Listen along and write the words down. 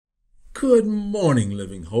Good morning,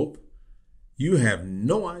 Living Hope. You have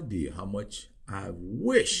no idea how much I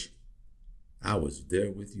wish I was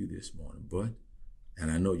there with you this morning,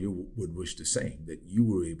 and I know you would wish the same, that you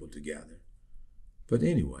were able to gather. But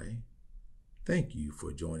anyway, thank you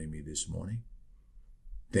for joining me this morning.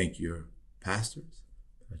 Thank your pastors,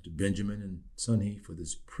 Pastor Benjamin and Sonny, for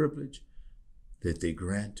this privilege that they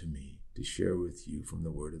grant to me to share with you from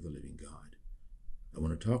the Word of the living God. I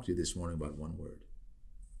want to talk to you this morning about one word: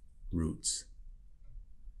 roots.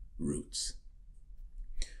 Roots.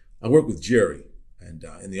 I work with Jerry, and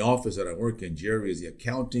in the office that I work in, Jerry is the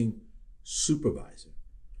accounting supervisor.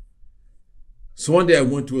 So one day I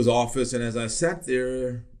went to his office, and as I sat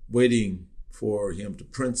there waiting for him to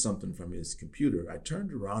print something from his computer, I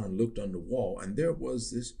turned around and looked on the wall, and there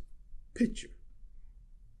was this picture.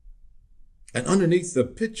 And underneath the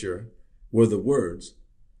picture were the words,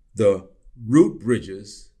 "The root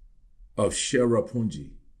bridges of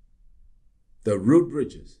Cherrapunji." The root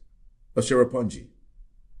bridges of Cherrapunji.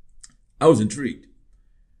 I was intrigued.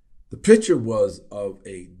 The picture was of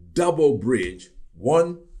a double bridge,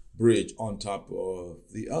 one bridge on top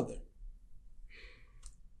of the other.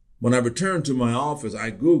 When I returned to my office,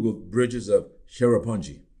 I Googled bridges of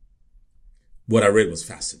Cherrapunji. What I read was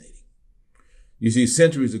fascinating. You see,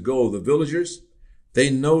 centuries ago, the villagers,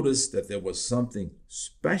 they noticed that there was something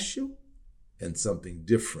special and something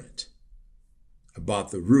different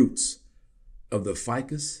about the roots of the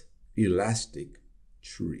Ficus elastic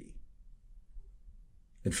tree.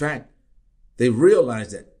 In fact, they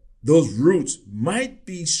realized that those roots might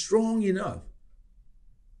be strong enough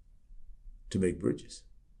to make bridges.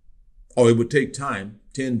 Or it would take time,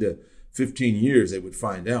 10 to 15 years, they would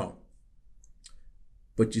find out.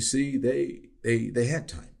 But you see, they had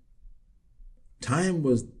time. Time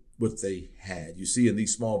was what they had. You see, in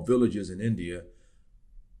these small villages in India,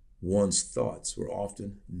 one's thoughts were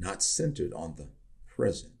often not centered on the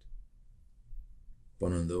present,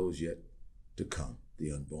 but on those yet to come,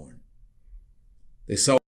 the unborn. They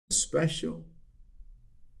saw them as special,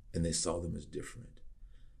 and they saw them as different.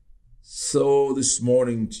 So this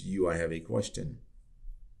morning to you, I have a question.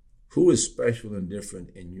 Who is special and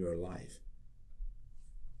different in your life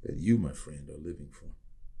that you, my friend, are living for?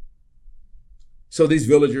 So these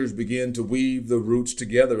villagers began to weave the roots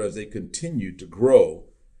together as they continued to grow.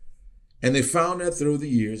 And they found that through the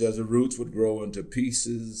years, as the roots would grow into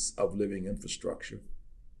pieces of living infrastructure,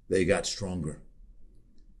 they got stronger.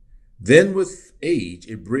 Then with age,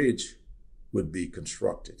 a bridge would be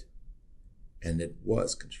constructed, and it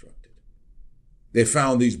was constructed. They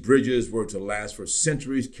found these bridges were to last for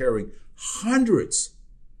centuries, carrying hundreds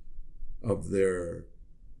of their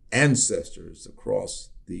ancestors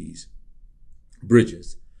across these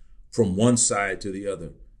bridges from one side to the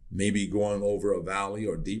other, maybe going over a valley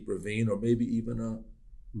or deep ravine or maybe even a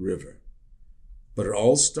river. But it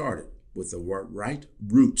all started with the right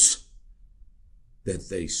roots that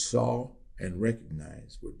they saw and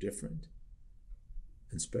recognized were different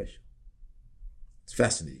and special. It's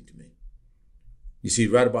fascinating to me. You see,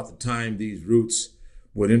 right about the time these roots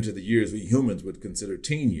went into the years we humans would consider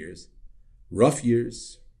teen years, rough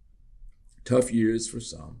years, tough years for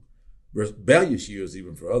some, rebellious years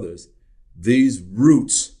even for others, these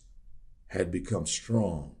roots had become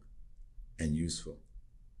strong and useful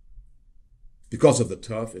because of the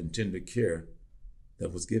tough and tender care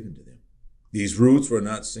that was given to them. These roots were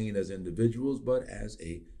not seen as individuals, but as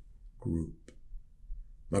a group.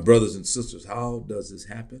 My brothers and sisters, how does this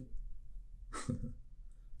happen?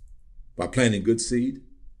 By planting good seed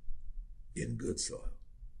in good soil.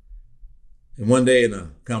 And one day in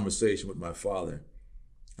a conversation with my father,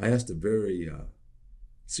 I asked a very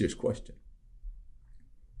serious question.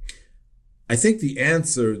 I think the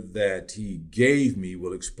answer that he gave me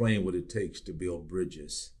will explain what it takes to build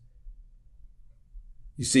bridges.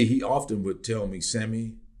 You see, he often would tell me,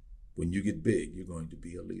 "Sammy, when you get big, you're going to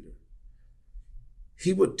be a leader."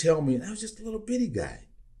 He would tell me, and I was just a little bitty guy,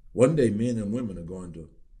 "One day men and women are going to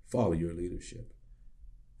follow your leadership."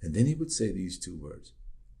 And then he would say these two words: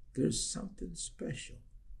 "There's something special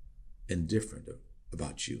and different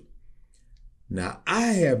about you." Now, I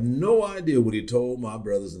have no idea what he told my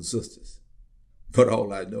brothers and sisters, but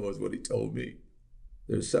all I know is what he told me.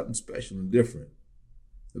 There's something special and different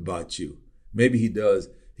about you. Maybe he does.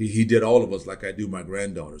 He did all of us like I do my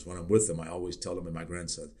granddaughters. When I'm with them, I always tell them and my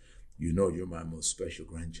grandson, "You know you're my most special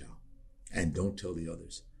grandchild, and don't tell the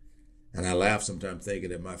others." And I laugh sometimes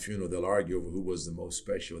thinking at my funeral, they'll argue over who was the most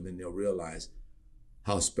special, and then they'll realize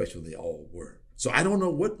how special they all were. So I don't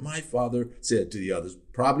know what my father said to the others.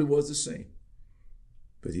 Probably was the same.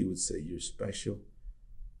 But he would say, "You're special,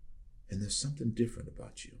 and there's something different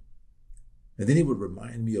about you." And then he would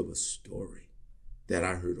remind me of a story that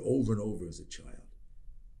I heard over and over as a child.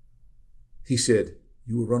 He said,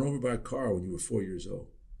 you were run over by a car when you were 4 years old.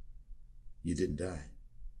 You didn't die.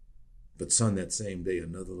 But son, that same day,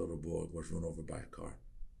 another little boy was run over by a car,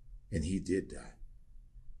 and he did die.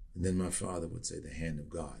 And then my father would say, the hand of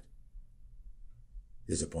God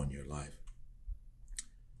is upon your life.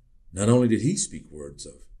 Not only did he speak words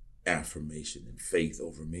of affirmation and faith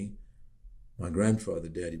over me, my grandfather,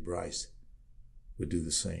 Daddy Bryce, would do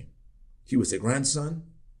the same. He would say, grandson,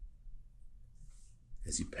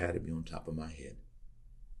 as he patted me on top of my head,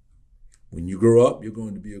 when you grow up, you're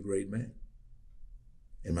going to be a great man.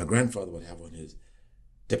 And my grandfather would have on his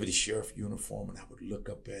deputy sheriff uniform, and I would look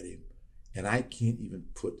up at him, and I can't even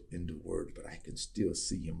put into words, but I can still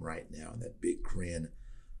see him right now, and that big grin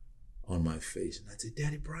on my face. And I'd say,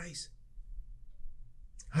 Daddy Bryce,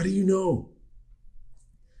 how do you know?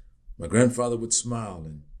 My grandfather would smile,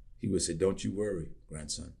 and he would say, don't you worry,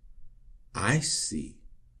 grandson. I see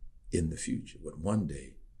in the future what one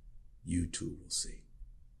day you too will see.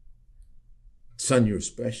 Son, you're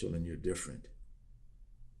special and you're different.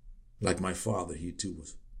 Like my father, he too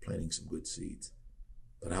was planting some good seeds,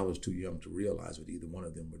 but I was too young to realize what either one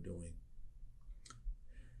of them were doing.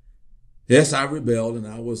 Yes, I rebelled, and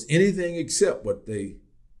I was anything except what they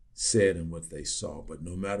said and what they saw. But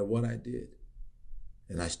no matter what I did,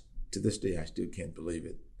 and to this day, I still can't believe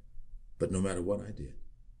it, but no matter what I did,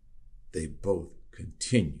 they both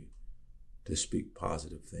continued to speak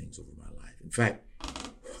positive things over my life. In fact,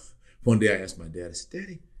 one day I asked my dad, I said,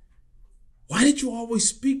 Daddy, why did you always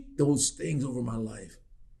speak those things over my life?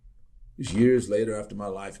 It was years later after my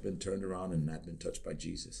life had been turned around and not been touched by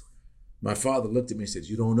Jesus. My father looked at me and said,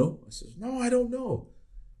 you don't know? I said, no, I don't know.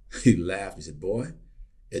 He laughed. He said, boy,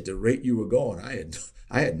 at the rate you were going,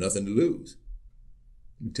 I had nothing to lose.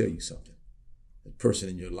 Let me tell you something. The person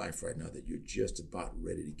in your life right now that you're just about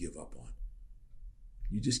ready to give up on,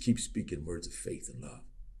 you just keep speaking words of faith and love.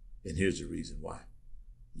 And here's the reason why.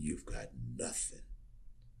 You've got nothing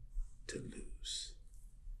to lose.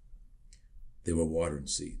 They were watering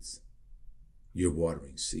seeds. You're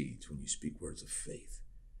watering seeds when you speak words of faith,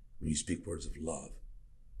 when you speak words of love,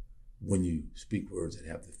 when you speak words that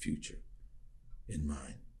have the future in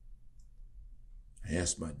mind. I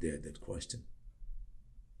asked my dad that question,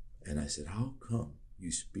 and I said, how come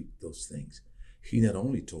you speak those things? He not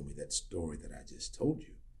only told me that story that I just told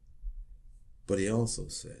you, but he also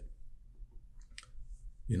said,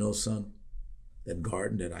 you know, son, that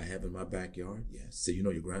garden that I have in my backyard, yes. So you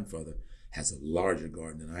know your grandfather has a larger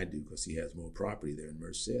garden than I do because he has more property there in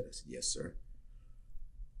Merced. I said, yes, sir.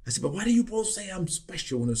 I said, but why do you both say I'm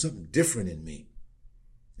special when there's something different in me?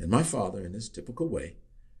 And my father, in his typical way,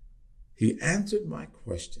 he answered my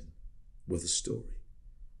question with a story.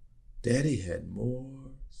 Daddy had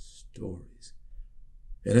more stories.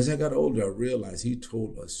 And as I got older, I realized he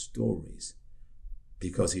told us stories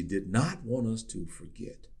because he did not want us to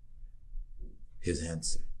forget his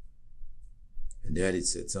answer. And Daddy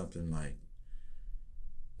said something like,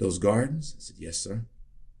 those gardens? I said, yes, sir.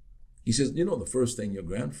 He says, you know, the first thing your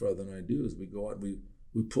grandfather and I do is we go out and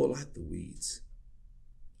we pull out the weeds.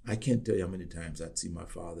 I can't tell you how many times I'd see my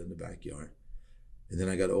father in the backyard. And then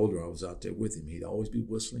I got older, I was out there with him. He'd always be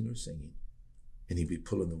whistling or singing, and he'd be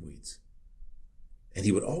pulling the weeds. And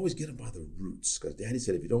he would always get them by the roots, because Daddy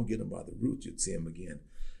said if you don't get them by the roots, you'd see them again.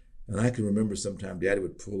 And I can remember sometime Daddy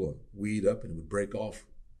would pull a weed up and it would break off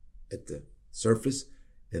at the surface,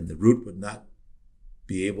 and the root would not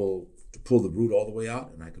be able to pull the root all the way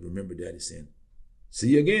out. And I could remember Daddy saying, see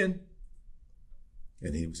you again.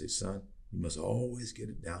 And he would say, son, you must always get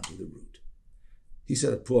it down to the root. He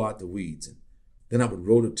said I'd pull out the weeds, and then I would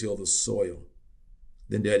rototill the soil.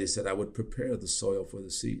 Then Daddy said I would prepare the soil for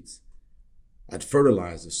the seeds. I'd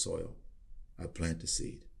fertilize the soil. I'd plant the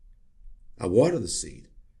seed. I water the seed.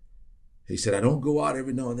 He said, I don't go out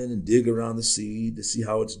every now and then and dig around the seed to see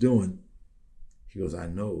how it's doing. He goes, I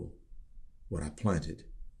know what I planted.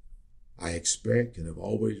 I expect and have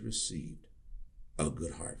always received a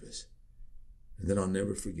good harvest. And then I'll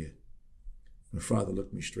never forget. My father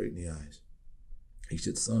looked me straight in the eyes. He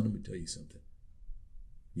said, son, let me tell you something.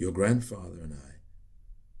 Your grandfather and I,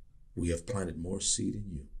 we have planted more seed in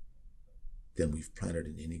you than we've planted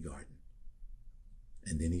in any garden.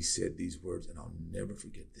 And then he said these words, and I'll never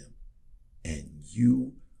forget them. And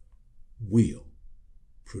you will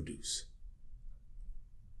produce.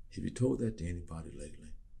 Have you told that to anybody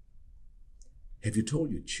lately? Have you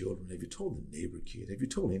told your children? Have you told the neighbor kid? Have you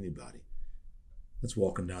told anybody? I was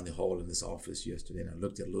walking down the hall in this office yesterday, and I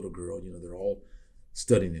looked at a little girl. You know, they're all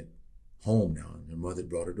studying at home now, and her mother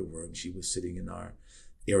brought her to work, and she was sitting in our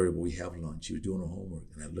area where we have lunch. She was doing her homework,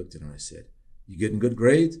 and I looked at her and I said, You getting good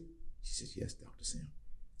grades? She says, yes, Dr. Sam.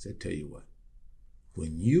 I said, tell you what,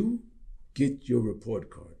 when you get your report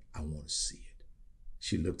card, I want to see it.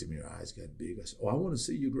 She looked at me, her eyes got big. I said, oh, I want to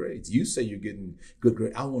see your grades. You say you're getting good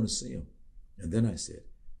grades. I want to see them. And then I said,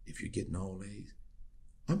 if you're getting all A's,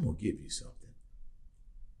 I'm going to give you something.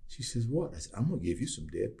 She says, what? I said, I'm going to give you some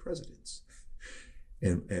dead presidents.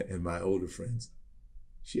 And my older friends,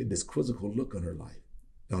 she had this quizzical look on her life,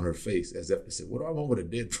 on her face, as if to say, what do I want with a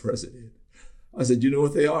dead president? I said, you know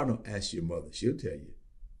what they are? No, ask your mother. She'll tell you.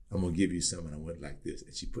 I'm going to give you some. And I went like this.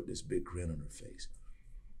 And she put this big grin on her face.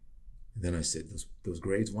 And then I said, those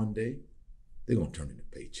grades one day, they're going to turn into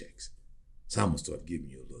paychecks. So I'm going to start giving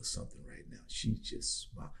you a little something right now. She just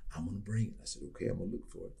smiled. I'm going to bring it. I said, okay, I'm going to look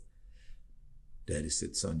for it. Daddy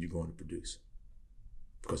said, son, you're going to produce.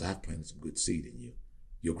 Because I've planted some good seed in you.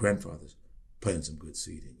 Your grandfather's planted some good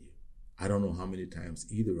seed in you. I don't know how many times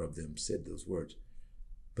either of them said those words,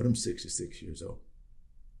 but I'm 66 years old,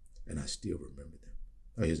 and I still remember them.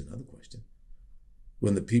 Now, here's another question.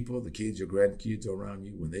 When the people, the kids, your grandkids are around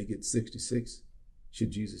you, when they get 66,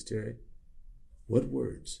 should Jesus tarry, what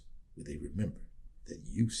words will they remember that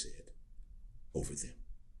you said over them?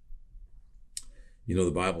 You know,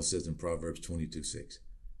 the Bible says in Proverbs 22:6,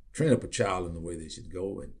 train up a child in the way they should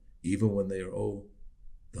go, and even when they are old,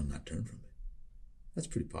 they'll not turn from it. That's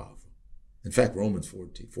pretty powerful. In fact, Romans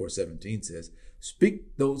 4:17 says,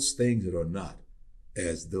 speak those things that are not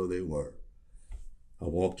as though they were. I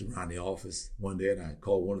walked around the office one day and I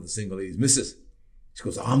called one of the single ladies, Mrs. She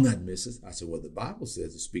goes, I'm not Mrs. I said, well, the Bible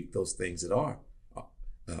says to speak those things that are,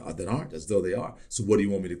 that aren't as though they are. So what do you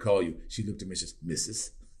want me to call you? She looked at me and says,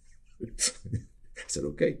 Mrs. I said,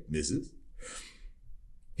 okay, Mrs.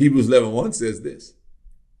 Hebrews 11:1 says this.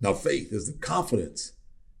 Now faith is the confidence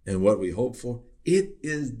in what we hope for. It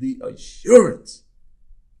is the assurance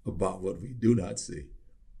about what we do not see.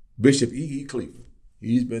 Bishop E.E. Cleveland,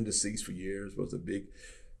 he's been deceased for years, was a big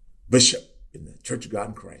bishop in the Church of God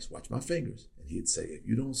in Christ. Watch my fingers. And he'd say, if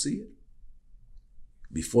you don't see it,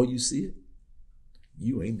 before you see it,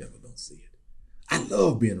 you ain't never gonna see it. I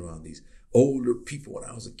love being around these older people. When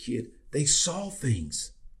I was a kid, they saw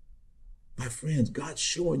things. My friends, God's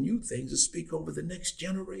showing you things to speak over the next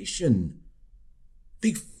generation.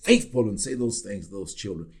 Be faithful and say those things to those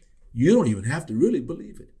children. You don't even have to really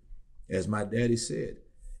believe it. As my daddy said,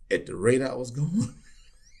 at the rate I was going,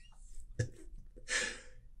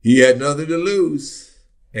 he had nothing to lose.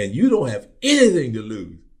 And you don't have anything to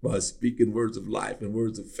lose by speaking words of life and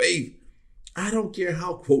words of faith. I don't care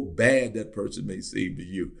how, quote, bad that person may seem to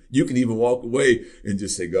you. You can even walk away and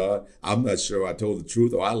just say, God, I'm not sure I told the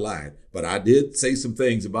truth or I lied, but I did say some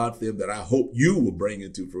things about them that I hope you will bring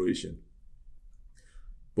into fruition.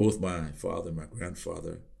 Both my father and my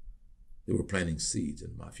grandfather, they were planting seeds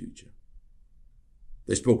in my future.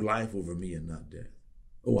 They spoke life over me and not death.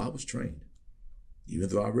 Oh, I was trained. Even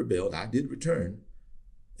though I rebelled, I did return.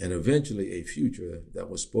 And eventually a future that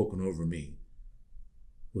was spoken over me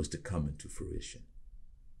was to come into fruition.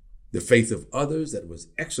 The faith of others that was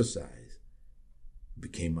exercised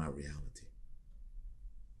became my reality.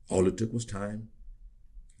 All it took was time,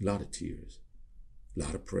 a lot of tears, a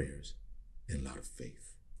lot of prayers, and a lot of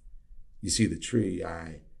faith. You see, the tree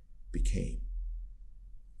I became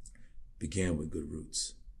began with good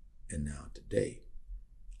roots. And now today,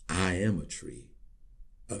 I am a tree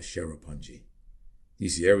of Cherrapunji. You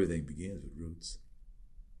see, everything begins with roots.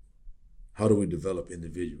 How do we develop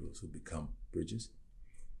individuals who become bridges?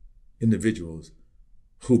 Individuals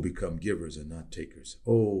who become givers and not takers.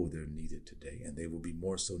 Oh, they're needed today, and they will be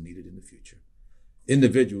more so needed in the future.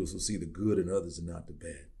 Individuals who see the good in others and not the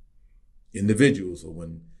bad. Individuals who,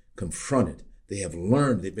 when confronted, they have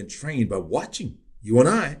learned, they've been trained by watching you and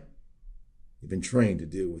I. They've been trained to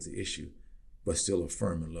deal with the issue, but still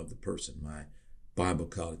affirm and love the person. My Bible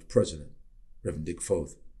college president, Reverend Dick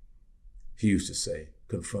Foth, he used to say,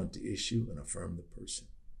 confront the issue and affirm the person.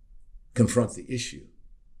 Confront the issue,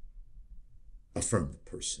 affirm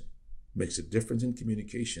the person. Makes a difference in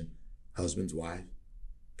communication, husbands, wives,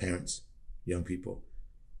 parents, young people.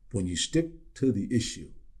 When you stick to the issue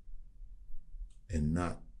and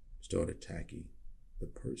not start attacking the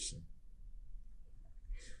person,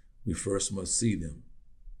 we first must see them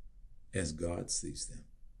as God sees them.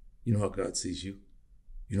 You know how God sees you?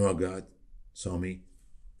 You know how God saw me?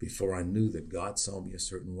 Before I knew that God saw me a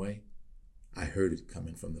certain way, I heard it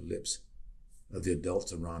coming from the lips of the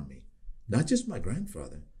adults around me. Not just my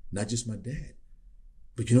grandfather, not just my dad,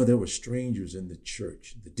 but there were strangers in the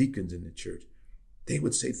church, the deacons in the church. They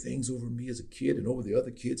would say things over me as a kid and over the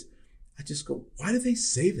other kids. I just go, why do they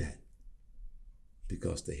say that?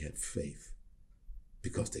 Because they had faith,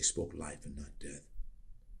 because they spoke life and not death.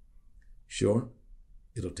 Sure,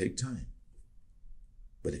 it'll take time.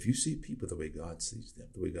 But if you see people the way God sees them,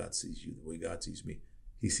 the way God sees you, the way God sees me,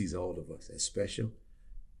 he sees all of us as special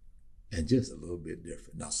and just a little bit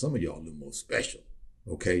different. Now, some of y'all a little more special,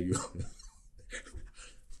 okay?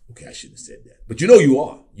 Okay, I shouldn't have said that. But you know you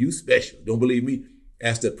are. You special. Don't believe me?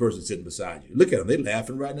 Ask that person sitting beside you. Look at them. They're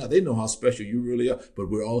laughing right now. They know how special you really are. But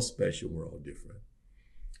we're all special. We're all different.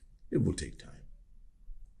 It will take time.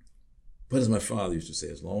 But as my father used to say,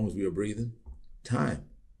 as long as we are breathing, time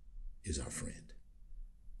is our friend.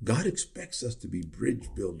 God expects us to be bridge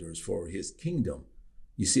builders for his kingdom.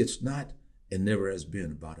 You see, it's not and never has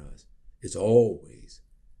been about us. It's always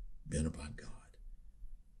been about God.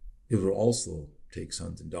 It will also take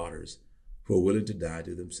sons and daughters who are willing to die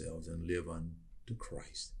to themselves and live unto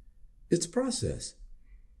Christ. It's a process.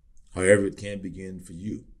 However, it can begin for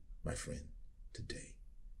you, my friend, today.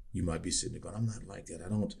 You might be sitting there going, I'm not like that.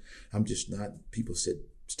 I'm just not. People said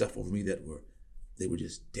stuff over me they were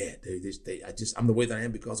just dead. I'm the way that I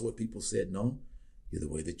am because of what people said. No, you're the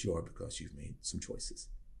way that you are because you've made some choices.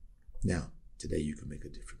 Now, today you can make a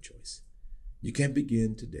different choice. You can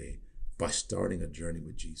begin today by starting a journey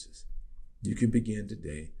with Jesus. You can begin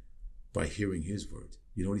today by hearing his words.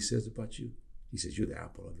 You know what he says about you? He says, you're the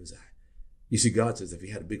apple of his eye. You see, God says if he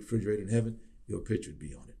had a big refrigerator in heaven, your picture would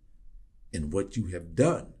be on it. And what you have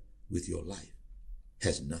done with your life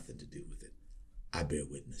has nothing to do with it. I bear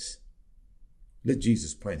witness. Let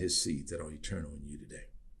Jesus plant his seeds that are eternal in you today.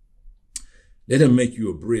 Let him make you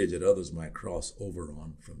a bridge that others might cross over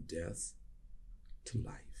on from death to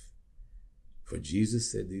life. For Jesus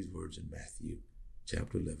said these words in Matthew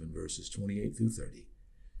chapter 11, verses 28 through 30.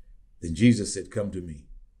 Then Jesus said, come to me.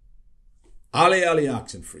 Ale,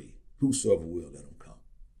 oxen free. Whosoever will, let him come.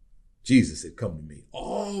 Jesus said, come to me,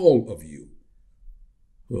 all of you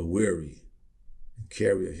who are weary and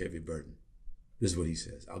carry a heavy burden. This is what he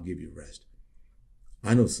says. I'll give you rest.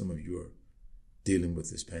 I know some of you are dealing with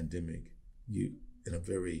this pandemic in a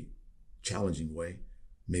very challenging way.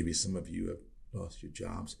 Maybe some of you have lost your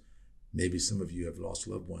jobs. Maybe some of you have lost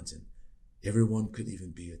loved ones, and everyone couldn't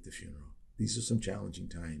even be at the funeral. These are some challenging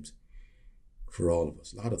times for all of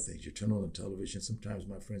us. A lot of things. You turn on the television. Sometimes,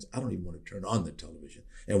 my friends, I don't even want to turn on the television.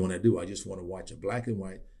 And when I do, I just want to watch a black and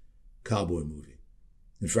white cowboy movie.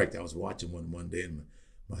 In fact, I was watching one day, and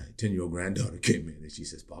my 10-year-old granddaughter came in, and she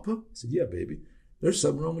says, Papa? I said, yeah, baby. There's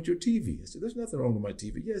something wrong with your TV. I said, there's nothing wrong with my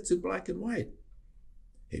TV. Yeah, it's in black and white.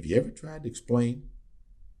 Have you ever tried to explain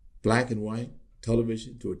black and white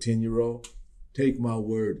television to a 10-year-old? Take my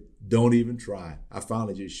word, don't even try. I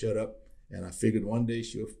finally just shut up, and I figured one day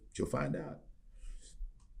she'll find out.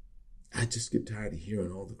 I just get tired of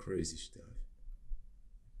hearing all the crazy stuff.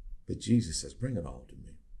 But Jesus says, bring it all to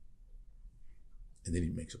me. And then he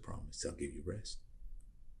makes a promise. I'll give you rest.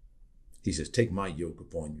 He says, take my yoke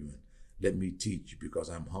upon you and let me teach you, because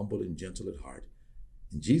I'm humble and gentle at heart.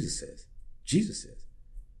 And Jesus says,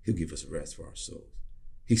 he'll give us rest for our souls.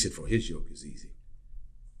 He said, for his yoke is easy.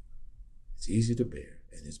 It's easy to bear,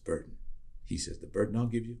 and his burden. He says, the burden I'll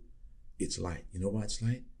give you, it's light. You know why it's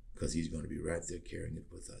light? Because he's going to be right there carrying it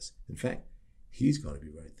with us. In fact, he's going to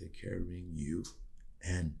be right there carrying you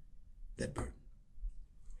and that burden.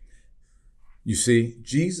 You see,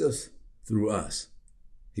 Jesus, through us,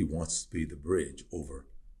 he wants to be the bridge over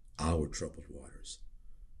our troubled waters,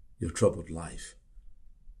 your troubled life,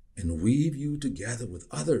 and weave you together with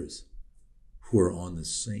others who are on the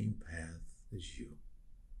same path as you.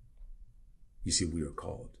 You see, we are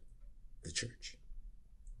called the church.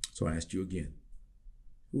 So I ask you again,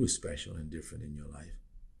 who is special and different in your life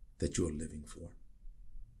that you are living for?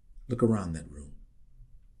 Look around that room.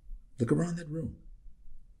 Look around that room.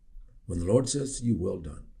 When the Lord says to you, well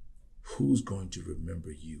done, who's going to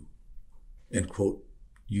remember you and quote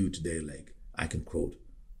you today? Like I can quote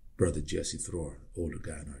Brother Jesse Thrower, older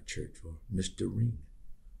guy in our church, or Mr. Ring,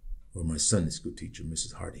 or my Sunday school teacher,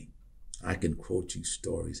 Mrs. Harding. I can quote you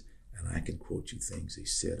stories, and I can quote you things they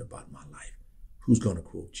said about my life. Who's going to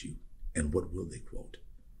quote you, and what will they quote?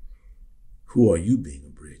 Who are you being a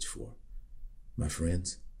bridge for? My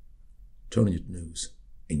friends, turn on your news,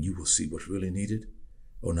 and you will see what's really needed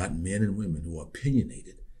are not men and women who are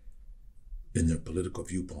opinionated in their political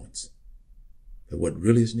viewpoints. But what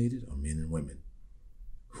really is needed are men and women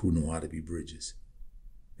who know how to be bridges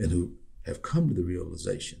and who have come to the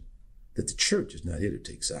realization that the church is not here to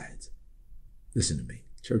take sides. Listen to me.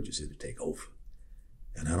 Church is here to take over.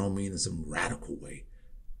 And I don't mean in some radical way.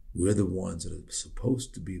 We're the ones that are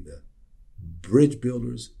supposed to be the bridge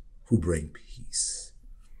builders who bring peace.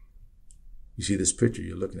 You see, this picture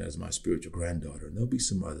you're looking at is my spiritual granddaughter, and there'll be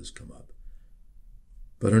some others come up.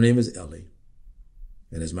 But her name is Ellie.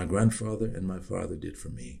 And as my grandfather and my father did for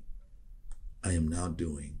me, I am now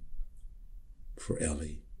doing for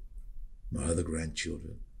Ellie, my other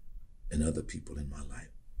grandchildren, and other people in my life.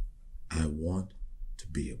 I want to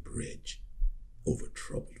be a bridge over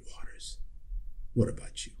troubled waters. What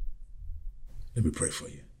about you? Let me pray for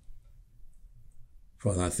you.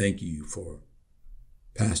 Father, I thank you for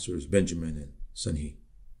Pastors Benjamin and Sunny.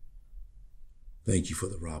 Thank you for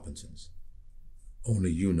the Robinsons.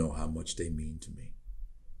 Only you know how much they mean to me.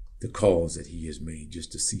 The calls that he has made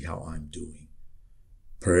just to see how I'm doing.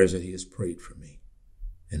 Prayers that he has prayed for me.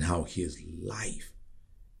 And how his life,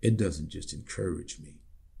 it doesn't just encourage me,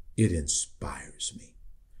 it inspires me.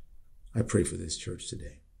 I pray for this church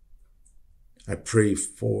today. I pray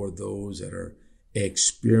for those that are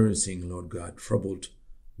experiencing, Lord God, troubled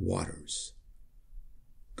waters.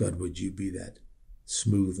 God, would you be that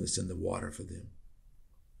smoothness in the water for them?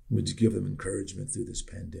 Would you give them encouragement through this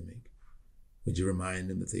pandemic? Would you remind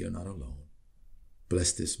them that they are not alone?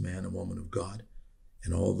 Bless this man and woman of God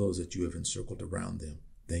and all those that you have encircled around them.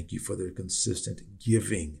 Thank you for their consistent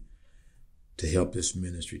giving to help this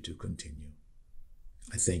ministry to continue.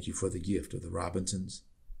 I thank you for the gift of the Robinsons.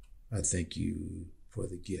 I thank you for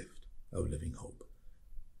the gift of living hope.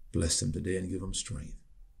 Bless them today and give them strength.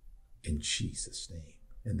 In Jesus' name.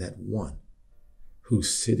 And that one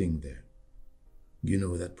who's sitting there, you know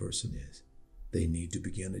who that person is. They need to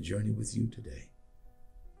begin a journey with you today.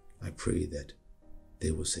 I pray that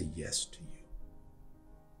they will say yes to you.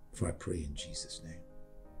 For I pray in Jesus' name.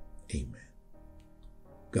 Amen.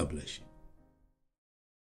 God bless you.